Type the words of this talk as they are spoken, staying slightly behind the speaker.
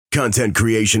Content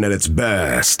creation at its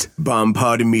best.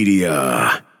 Bombpod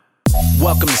Media.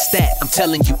 Welcome to Stat, I'm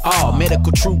telling you all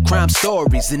medical true crime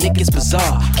stories, and it gets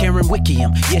bizarre. Karen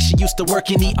Wickham, yeah, she used to work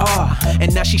in ER,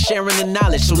 and now she's sharing the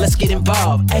knowledge, so let's get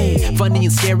involved. Hey, funny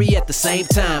and scary at the same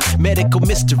time. Medical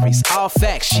mysteries, all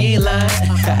facts, she ain't lying.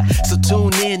 So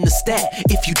tune in to Stat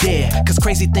if you dare, cause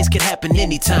crazy things can happen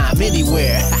anytime,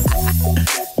 anywhere.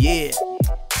 Yeah.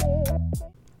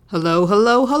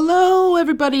 Hello,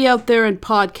 everybody out there in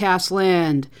podcast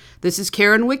land. This is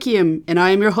Karen Wickham, and I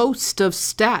am your host of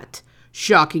Stat,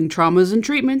 Shocking Traumas and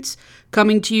Treatments,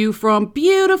 coming to you from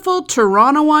beautiful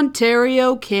Toronto,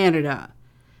 Ontario, Canada.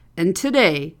 And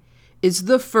today is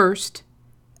the first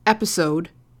episode,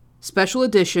 special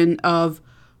edition of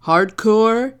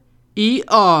Hardcore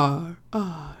ER.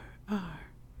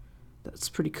 That's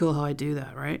pretty cool how I do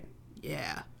that, right?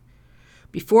 Yeah.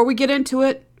 Before we get into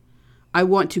it, I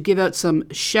want to give out some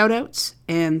shout-outs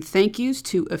and thank yous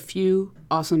to a few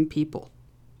awesome people.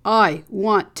 I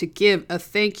want to give a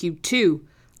thank you to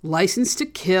License to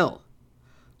Kill,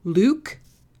 Luke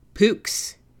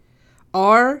Pooks,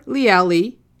 R.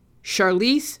 Leali,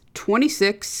 Charlize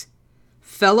 26,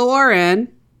 Fellow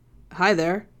RN, hi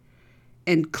there,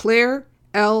 and Claire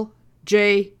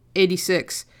LJ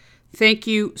 86. Thank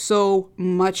you so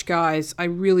much, guys. I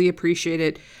really appreciate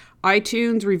it.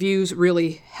 iTunes reviews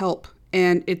really help.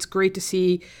 And it's great to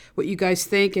see what you guys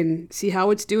think and see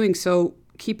how it's doing. So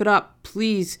keep it up,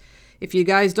 please. If you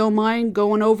guys don't mind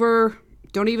going over,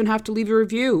 don't even have to leave a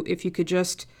review. If you could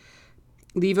just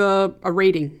leave a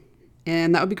rating,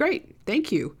 and that would be great.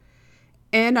 Thank you.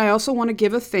 And I also want to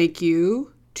give a thank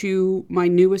you to my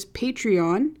newest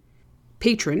patron,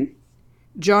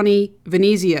 Johnny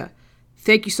Venezia.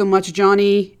 Thank you so much,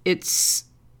 Johnny. It's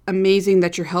amazing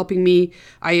that you're helping me.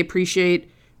 I appreciate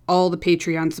all the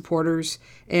Patreon supporters,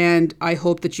 and I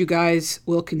hope that you guys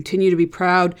will continue to be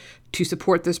proud to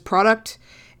support this product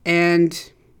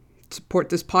and support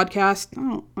this podcast.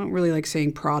 I don't really like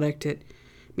saying product. It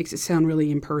makes it sound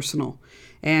really impersonal,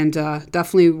 and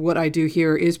definitely what I do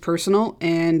here is personal,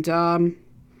 and I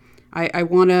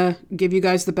want to give you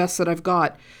guys the best that I've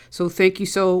got. So thank you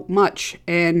so much.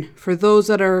 And for those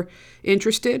that are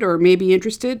interested or may be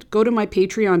interested, go to my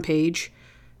Patreon page,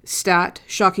 Stat,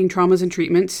 Shocking Traumas and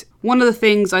Treatments. One of the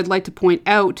things I'd like to point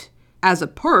out as a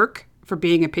perk for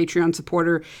being a Patreon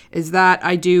supporter is that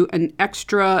I do an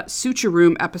extra Suture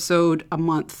Room episode a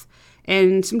month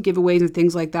and some giveaways and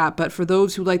things like that. But for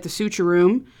those who like the Suture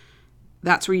Room,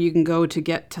 that's where you can go to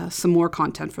get some more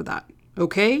content for that.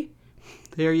 Okay?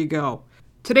 There you go.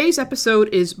 Today's episode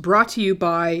is brought to you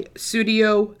by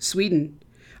Studio Sweden.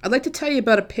 I'd like to tell you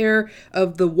about a pair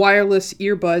of the wireless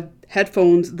earbud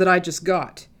headphones that I just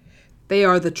got. They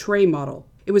are the Tray model.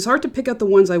 It was hard to pick out the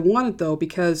ones I wanted, though,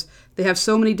 because they have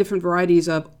so many different varieties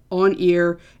of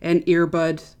on-ear and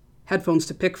earbud headphones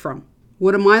to pick from.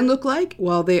 What do mine look like?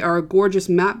 Well, they are gorgeous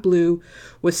matte blue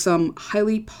with some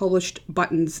highly polished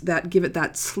buttons that give it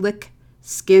that slick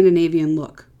Scandinavian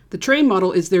look. The Tray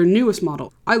model is their newest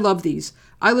model. I love these.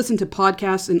 I listen to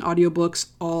podcasts and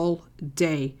audiobooks all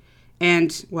day.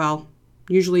 And, well,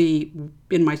 usually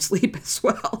in my sleep as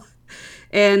well.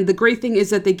 And the great thing is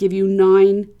that they give you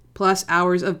 9+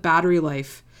 hours of battery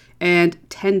life and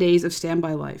 10 days of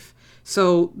standby life.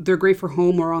 So they're great for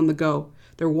home or on the go.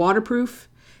 They're waterproof,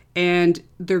 and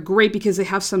they're great because they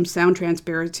have some sound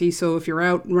transparency. So if you're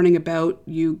out running about,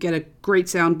 you get a great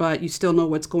sound, but you still know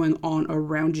what's going on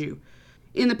around you.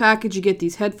 In the package, you get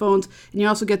these headphones, and you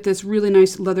also get this really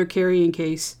nice leather carrying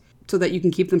case so that you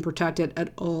can keep them protected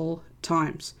at all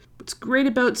times. What's great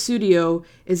about Studio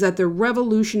is that they're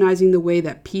revolutionizing the way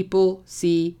that people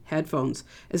see headphones.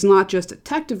 It's not just a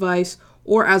tech device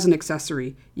or as an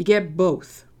accessory. You get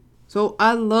both. So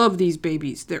I love these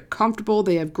babies. They're comfortable,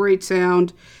 they have great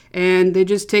sound, and they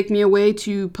just take me away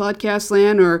to podcast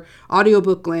land or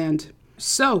audiobook land.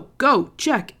 So go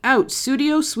check out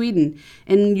Studio Sweden,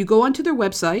 and you go onto their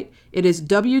website. It is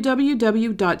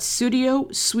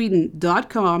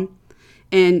www.studiosweden.com.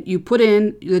 And you put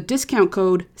in the discount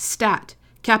code STAT,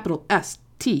 capital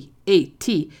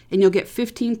S-T-A-T, and you'll get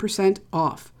 15%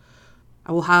 off.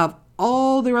 I will have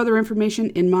all their other information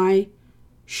in my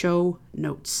show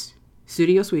notes.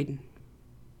 Studio Sweden.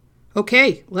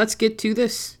 Okay, let's get to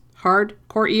this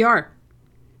hardcore ER. I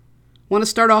want to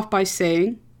start off by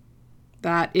saying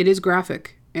that it is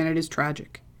graphic and it is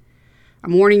tragic.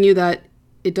 I'm warning you that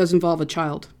it does involve a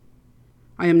child.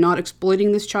 I am not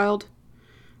exploiting this child.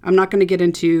 I'm not going to get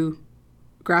into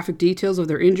graphic details of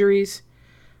their injuries.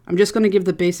 I'm just going to give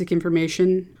the basic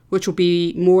information, which will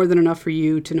be more than enough for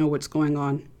you to know what's going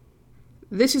on.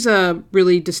 This is a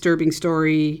really disturbing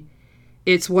story.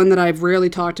 It's one that I've rarely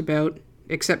talked about,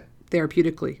 except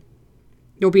therapeutically.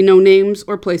 There'll be no names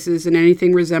or places, and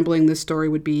anything resembling this story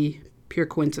would be pure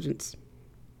coincidence.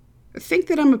 I think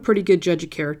that I'm a pretty good judge of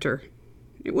character.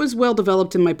 It was well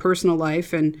developed in my personal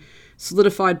life and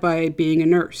solidified by being a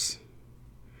nurse.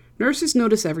 Nurses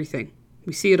notice everything.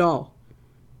 We see it all.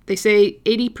 They say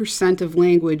 80% of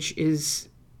language is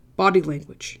body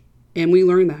language, and we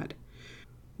learn that.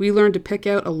 We learn to pick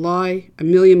out a lie a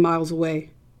million miles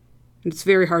away, and it's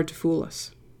very hard to fool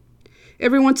us.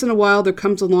 Every once in a while there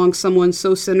comes along someone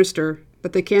so sinister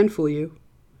that they can fool you,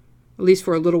 at least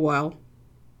for a little while.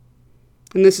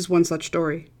 And this is one such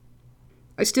story.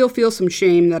 I still feel some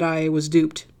shame that I was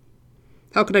duped.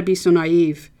 How could I be so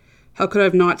naive? How could I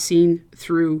have not seen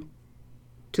through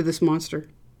to this monster?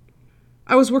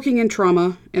 I was working in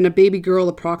trauma, and a baby girl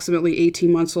approximately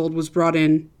 18 months old was brought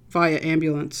in via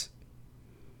ambulance.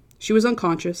 She was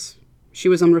unconscious. She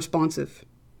was unresponsive.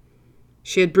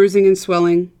 She had bruising and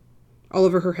swelling all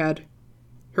over her head.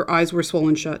 Her eyes were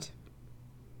swollen shut.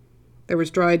 There was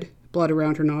dried blood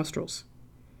around her nostrils.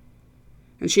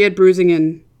 And she had bruising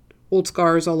and old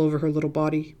scars all over her little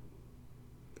body,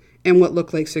 and what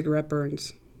looked like cigarette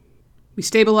burns. We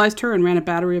stabilized her and ran a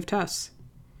battery of tests.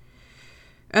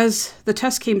 As the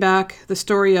tests came back, the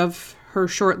story of her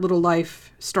short little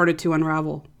life started to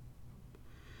unravel.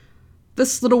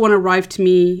 This little one arrived to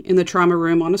me in the trauma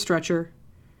room on a stretcher,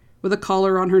 with a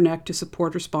collar on her neck to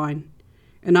support her spine.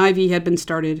 An IV had been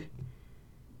started,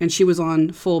 and she was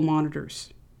on full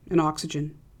monitors and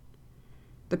oxygen.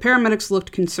 The paramedics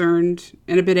looked concerned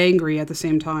and a bit angry at the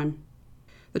same time.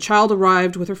 The child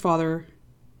arrived with her father,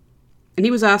 and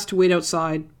he was asked to wait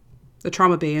outside the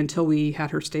trauma bay until we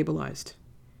had her stabilized.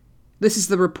 This is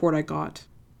the report I got.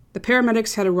 The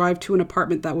paramedics had arrived to an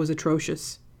apartment that was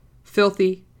atrocious.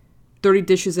 Filthy, dirty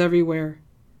dishes everywhere,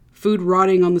 food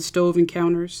rotting on the stove and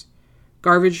counters,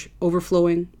 garbage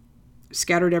overflowing,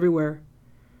 scattered everywhere.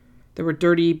 There were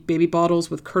dirty baby bottles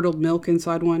with curdled milk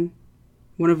inside one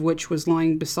of which was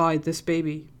lying beside this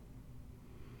baby.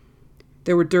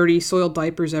 There were dirty, soiled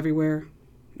diapers everywhere.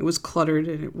 It was cluttered,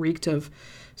 and it reeked of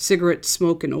cigarette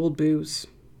smoke and old booze.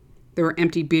 There were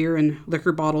empty beer and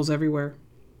liquor bottles everywhere.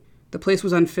 The place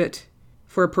was unfit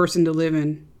for a person to live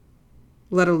in,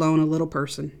 let alone a little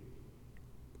person.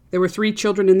 There were 3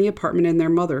 children in the apartment and their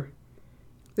mother.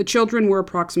 The children were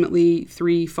approximately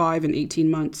 3, 5, and 18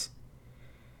 months.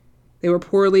 They were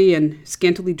poorly and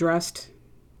scantily dressed,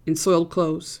 in soiled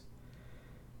clothes.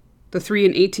 The 3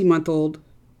 and 18-month-old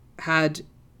had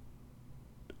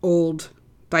old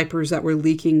diapers that were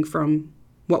leaking from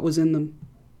what was in them.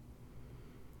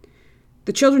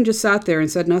 The children just sat there and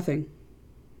said nothing,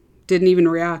 didn't even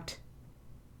react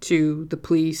to the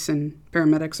police and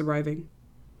paramedics arriving.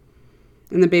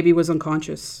 And the baby was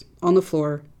unconscious, on the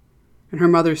floor, and her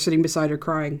mother sitting beside her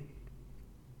crying.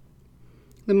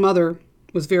 The mother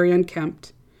was very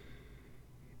unkempt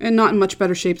and not in much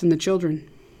better shape than the children.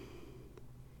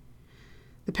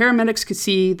 The paramedics could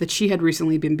see that she had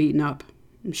recently been beaten up.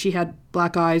 She had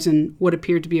black eyes and what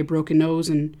appeared to be a broken nose,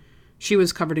 and she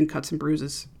was covered in cuts and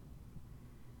bruises.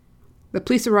 The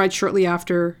police arrived shortly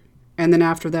after, and then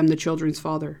after them, the children's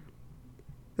father.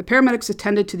 The paramedics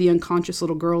attended to the unconscious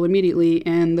little girl immediately,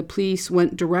 and the police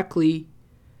went directly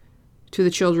to the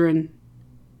children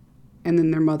and then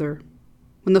their mother.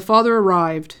 When the father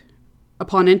arrived,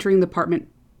 upon entering the apartment,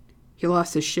 he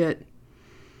lost his shit.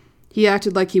 He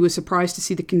acted like he was surprised to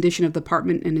see the condition of the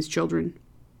apartment and his children.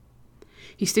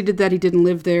 He stated that he didn't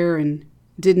live there and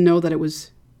didn't know that it was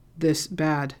this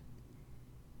bad.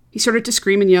 He started to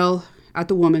scream and yell at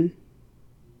the woman,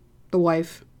 the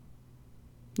wife,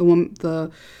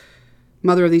 the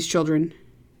mother of these children,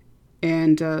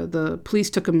 and the police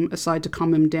took him aside to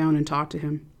calm him down and talk to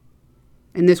him.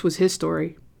 And this was his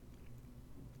story.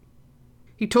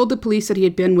 He told the police that he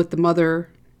had been with the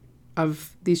mother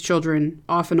of these children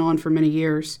off and on for many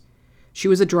years. She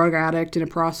was a drug addict and a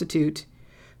prostitute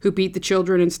who beat the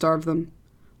children and starved them,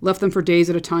 left them for days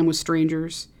at a time with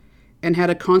strangers, and had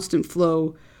a constant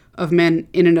flow of men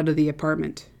in and out of the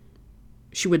apartment.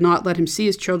 She would not let him see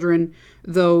his children,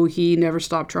 though he never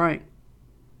stopped trying.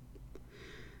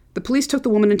 The police took the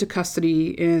woman into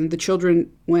custody, and the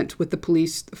children went with the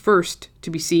police first to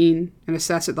be seen and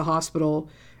assessed at the hospital,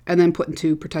 and then put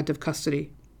into protective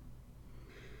custody.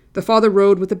 The father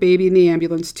rode with the baby in the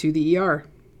ambulance to the ER.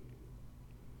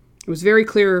 It was very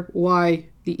clear why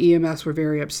the EMS were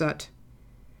very upset.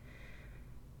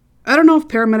 I don't know if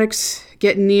paramedics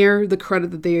get near the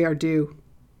credit that they are due.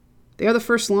 They are the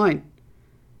first line.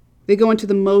 They go into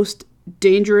the most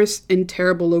dangerous and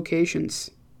terrible locations.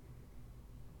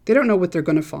 They don't know what they're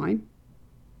going to find,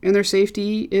 and their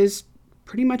safety is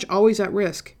pretty much always at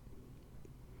risk.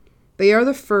 They are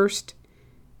the first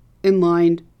in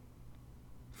line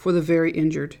for the very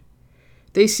injured.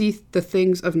 They see the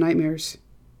things of nightmares.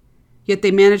 Yet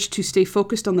they manage to stay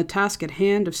focused on the task at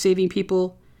hand of saving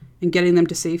people and getting them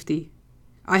to safety.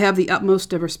 I have the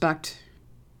utmost of respect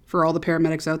for all the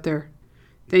paramedics out there.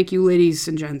 Thank you, ladies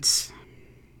and gents.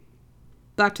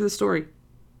 Back to the story.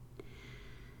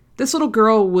 This little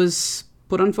girl was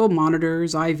put on full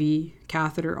monitors, IV,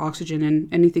 catheter, oxygen,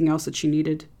 and anything else that she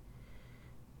needed.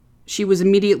 She was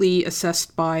immediately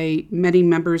assessed by many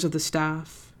members of the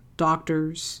staff,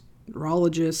 doctors,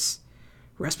 neurologists,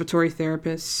 respiratory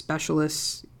therapists,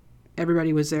 specialists.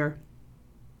 Everybody was there.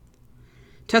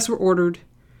 Tests were ordered.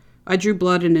 I drew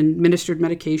blood and administered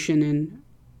medication and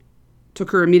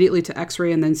took her immediately to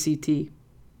X-ray and then CT.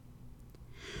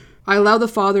 I allowed the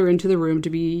father into the room to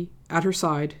be at her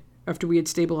side after we had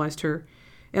stabilized her,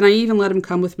 and I even let him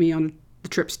come with me on the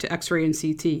trips to X-ray and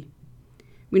CT.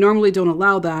 We normally don't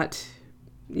allow that,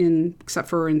 except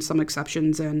for in some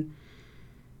exceptions, and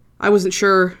I wasn't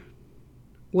sure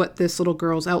what this little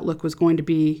girl's outlook was going to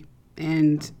be,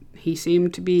 and he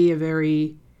seemed to be a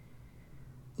very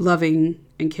loving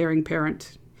and caring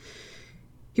parent.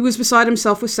 He was beside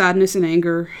himself with sadness and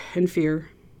anger and fear,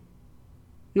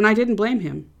 and I didn't blame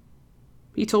him.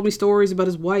 He told me stories about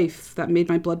his wife that made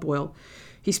my blood boil.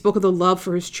 He spoke of the love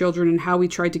for his children and how he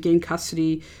tried to gain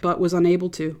custody but was unable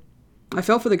to. I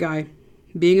felt for the guy.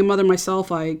 Being a mother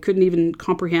myself, I couldn't even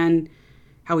comprehend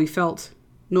how he felt.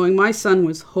 Knowing my son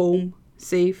was home,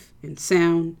 safe and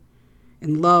sound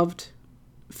and loved,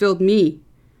 filled me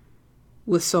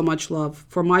with so much love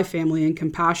for my family and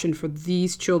compassion for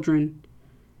these children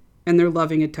and their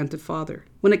loving, attentive father.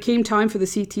 When it came time for the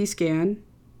CT scan,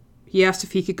 he asked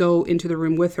if he could go into the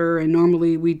room with her, and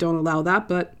normally we don't allow that,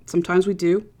 but sometimes we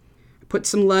do. I put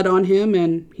some lead on him,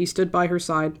 and he stood by her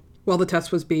side while the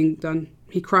test was being done.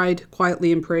 He cried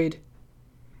quietly and prayed.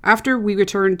 After, we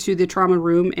returned to the trauma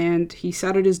room, and he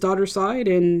sat at his daughter's side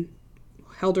and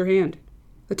held her hand.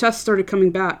 The test started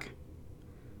coming back.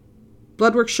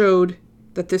 Blood work showed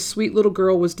that this sweet little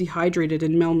girl was dehydrated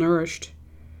and malnourished.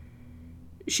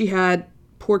 She had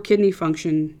poor kidney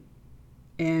function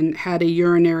and had a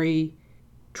urinary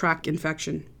tract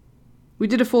infection. We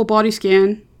did a full body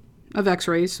scan of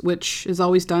x-rays, which is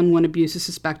always done when abuse is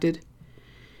suspected.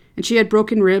 And she had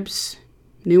broken ribs,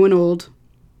 new and old,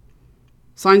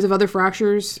 signs of other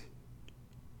fractures,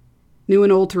 new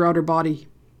and old throughout her body.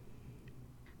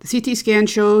 The CT scan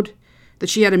showed that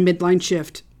she had a midline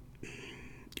shift,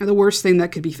 the worst thing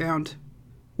that could be found.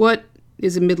 What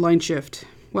is a midline shift?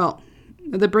 Well,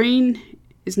 the brain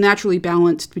is naturally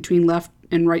balanced between left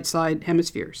and right side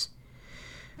hemispheres.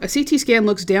 A CT scan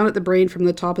looks down at the brain from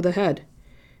the top of the head.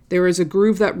 There is a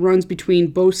groove that runs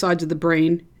between both sides of the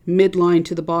brain, midline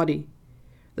to the body.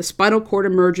 The spinal cord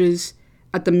emerges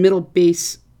at the middle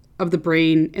base of the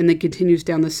brain and then continues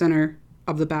down the center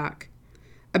of the back.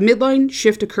 A midline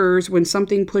shift occurs when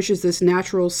something pushes this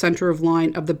natural center of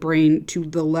line of the brain to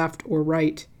the left or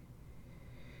right.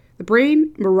 The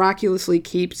brain miraculously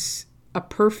keeps a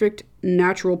perfect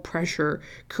natural pressure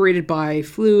created by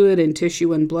fluid and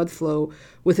tissue and blood flow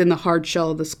within the hard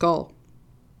shell of the skull.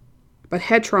 But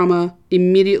head trauma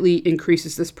immediately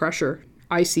increases this pressure,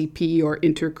 ICP or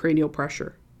intracranial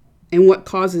pressure. And what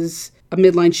causes a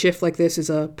midline shift like this is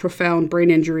a profound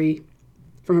brain injury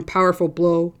from a powerful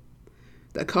blow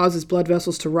that causes blood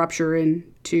vessels to rupture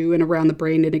into and around the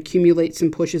brain and accumulates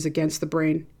and pushes against the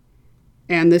brain.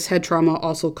 And this head trauma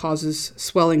also causes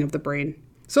swelling of the brain.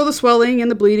 So the swelling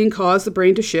and the bleeding cause the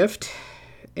brain to shift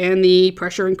and the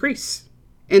pressure increase.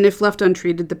 And if left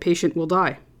untreated, the patient will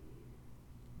die.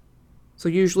 So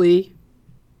usually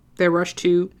they're rushed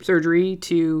to surgery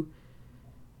to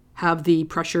have the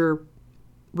pressure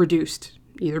reduced,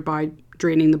 either by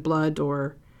draining the blood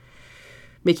or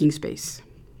making space.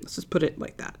 Let's just put it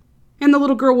like that. And the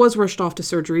little girl was rushed off to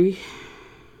surgery.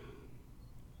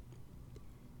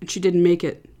 And she didn't make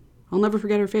it. I'll never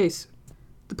forget her face.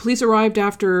 The police arrived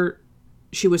after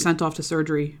she was sent off to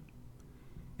surgery.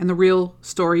 And the real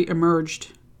story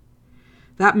emerged.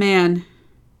 That man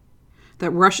that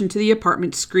rushed into the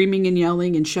apartment screaming and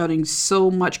yelling and shouting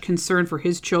so much concern for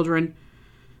his children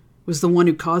was the one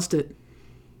who caused it.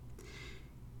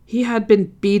 He had been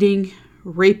beating,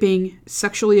 raping,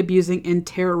 sexually abusing, and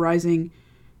terrorizing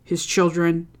his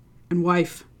children and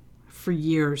wife for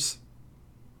years.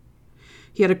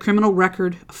 He had a criminal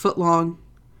record a foot long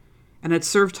and had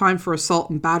served time for assault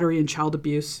and battery and child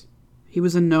abuse. He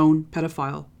was a known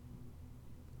pedophile.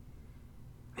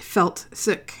 I felt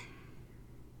sick.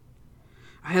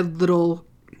 I had little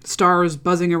stars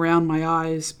buzzing around my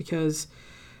eyes because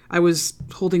I was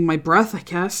holding my breath, I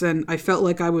guess, and I felt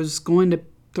like I was going to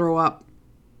throw up.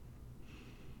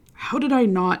 How did I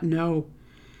not know?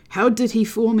 How did he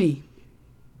fool me?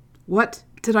 What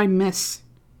did I miss?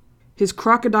 His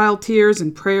crocodile tears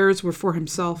and prayers were for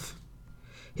himself.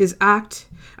 His act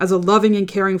as a loving and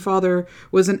caring father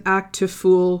was an act to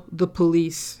fool the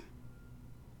police.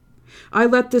 I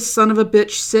let this son of a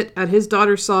bitch sit at his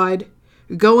daughter's side,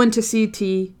 go into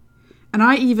CT, and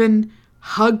I even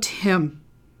hugged him.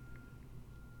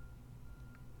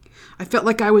 I felt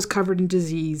like I was covered in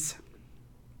disease.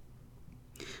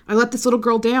 I let this little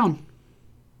girl down.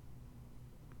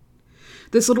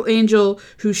 This little angel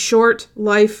whose short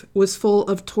life was full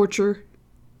of torture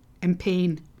and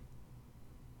pain.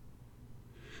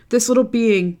 This little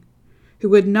being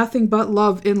who had nothing but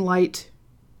love and light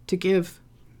to give.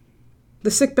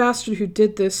 The sick bastard who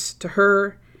did this to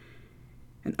her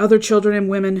and other children and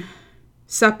women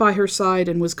sat by her side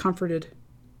and was comforted.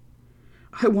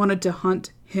 I wanted to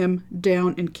hunt him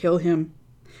down and kill him.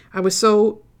 I was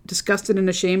so disgusted and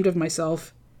ashamed of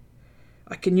myself.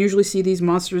 I can usually see these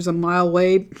monsters a mile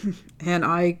away, and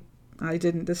I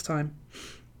didn't this time.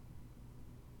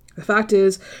 The fact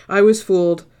is, I was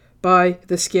fooled by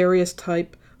the scariest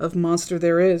type of monster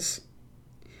there is.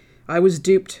 I was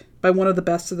duped by one of the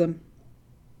best of them.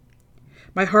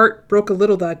 My heart broke a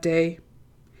little that day,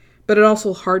 but it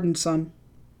also hardened some.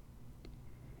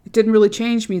 It didn't really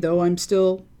change me, though. I'm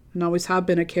still, and always have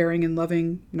been, a caring and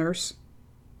loving nurse.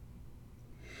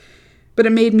 But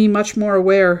it made me much more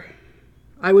aware.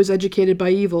 I was educated by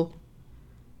evil.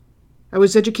 I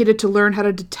was educated to learn how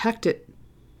to detect it.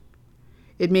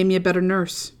 It made me a better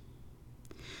nurse.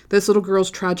 This little girl's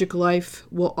tragic life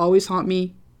will always haunt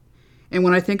me, and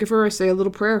when I think of her, I say a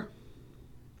little prayer.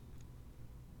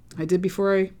 I did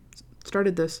before I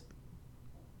started this.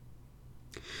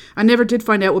 I never did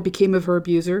find out what became of her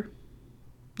abuser.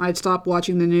 I had stopped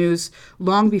watching the news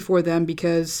long before then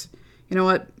because, you know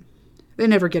what, they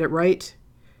never get it right.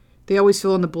 They always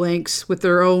fill in the blanks with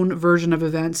their own version of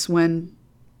events when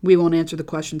we won't answer the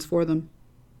questions for them.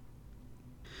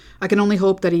 I can only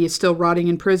hope that he is still rotting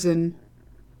in prison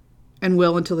and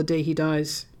will until the day he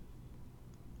dies.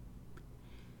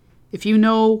 If you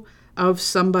know of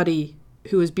somebody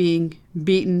who is being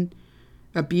beaten,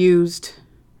 abused,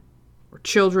 or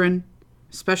children,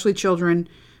 especially children,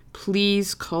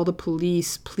 please call the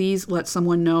police. Please let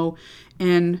someone know.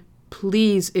 And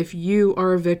please, if you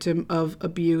are a victim of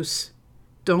abuse,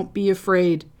 don't be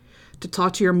afraid to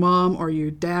talk to your mom or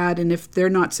your dad. And if they're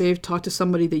not safe, talk to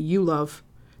somebody that you love,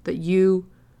 that you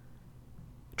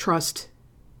trust.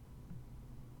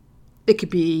 It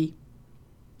could be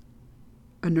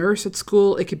a nurse at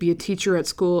school. It could be a teacher at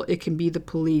school. It can be the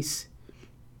police.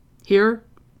 Here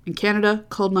in Canada,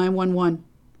 call 911.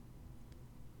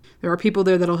 There are people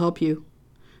there that'll help you.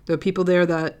 There are people there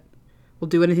that will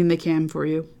do anything they can for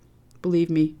you.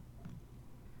 Believe me.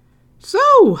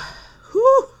 So,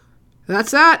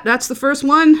 that's that. That's the first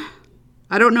one.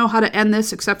 I don't know how to end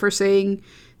this except for saying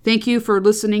thank you for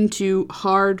listening to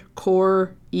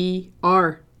Hardcore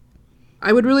ER.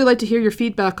 I would really like to hear your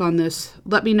feedback on this.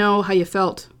 Let me know how you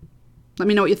felt. Let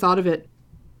me know what you thought of it.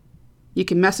 You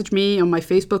can message me on my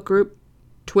Facebook group,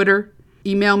 Twitter,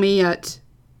 email me at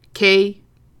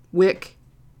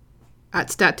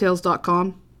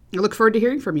kwick@stattales.com. I look forward to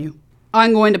hearing from you.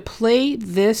 I'm going to play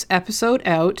this episode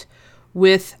out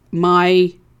with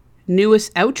my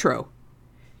newest outro.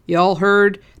 Y'all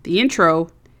heard the intro,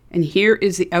 and here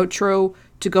is the outro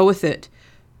to go with it.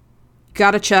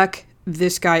 Gotta check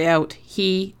this guy out.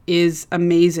 He is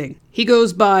amazing. He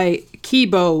goes by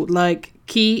Kibo, like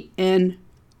Key and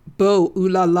Bo, ooh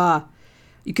la la.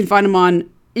 You can find him on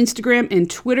Instagram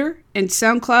and Twitter and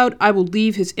SoundCloud. I will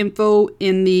leave his info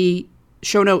in the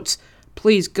show notes.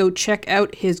 Please go check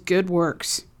out his good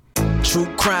works. True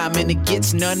crime and it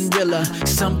gets none realer.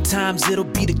 Sometimes it'll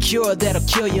be the cure that'll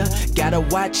kill ya. Gotta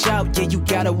watch out, yeah, you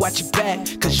gotta watch your back,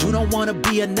 cause you don't wanna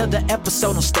be another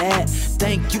episode on Stat.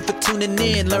 Thank you for tuning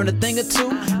in, learn a thing or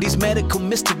two. These medical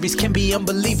mysteries can be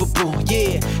unbelievable.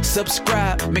 Yeah,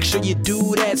 subscribe, make sure you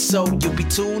do that so you'll be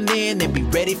tuned in and be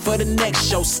ready for the next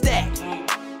show. Stat.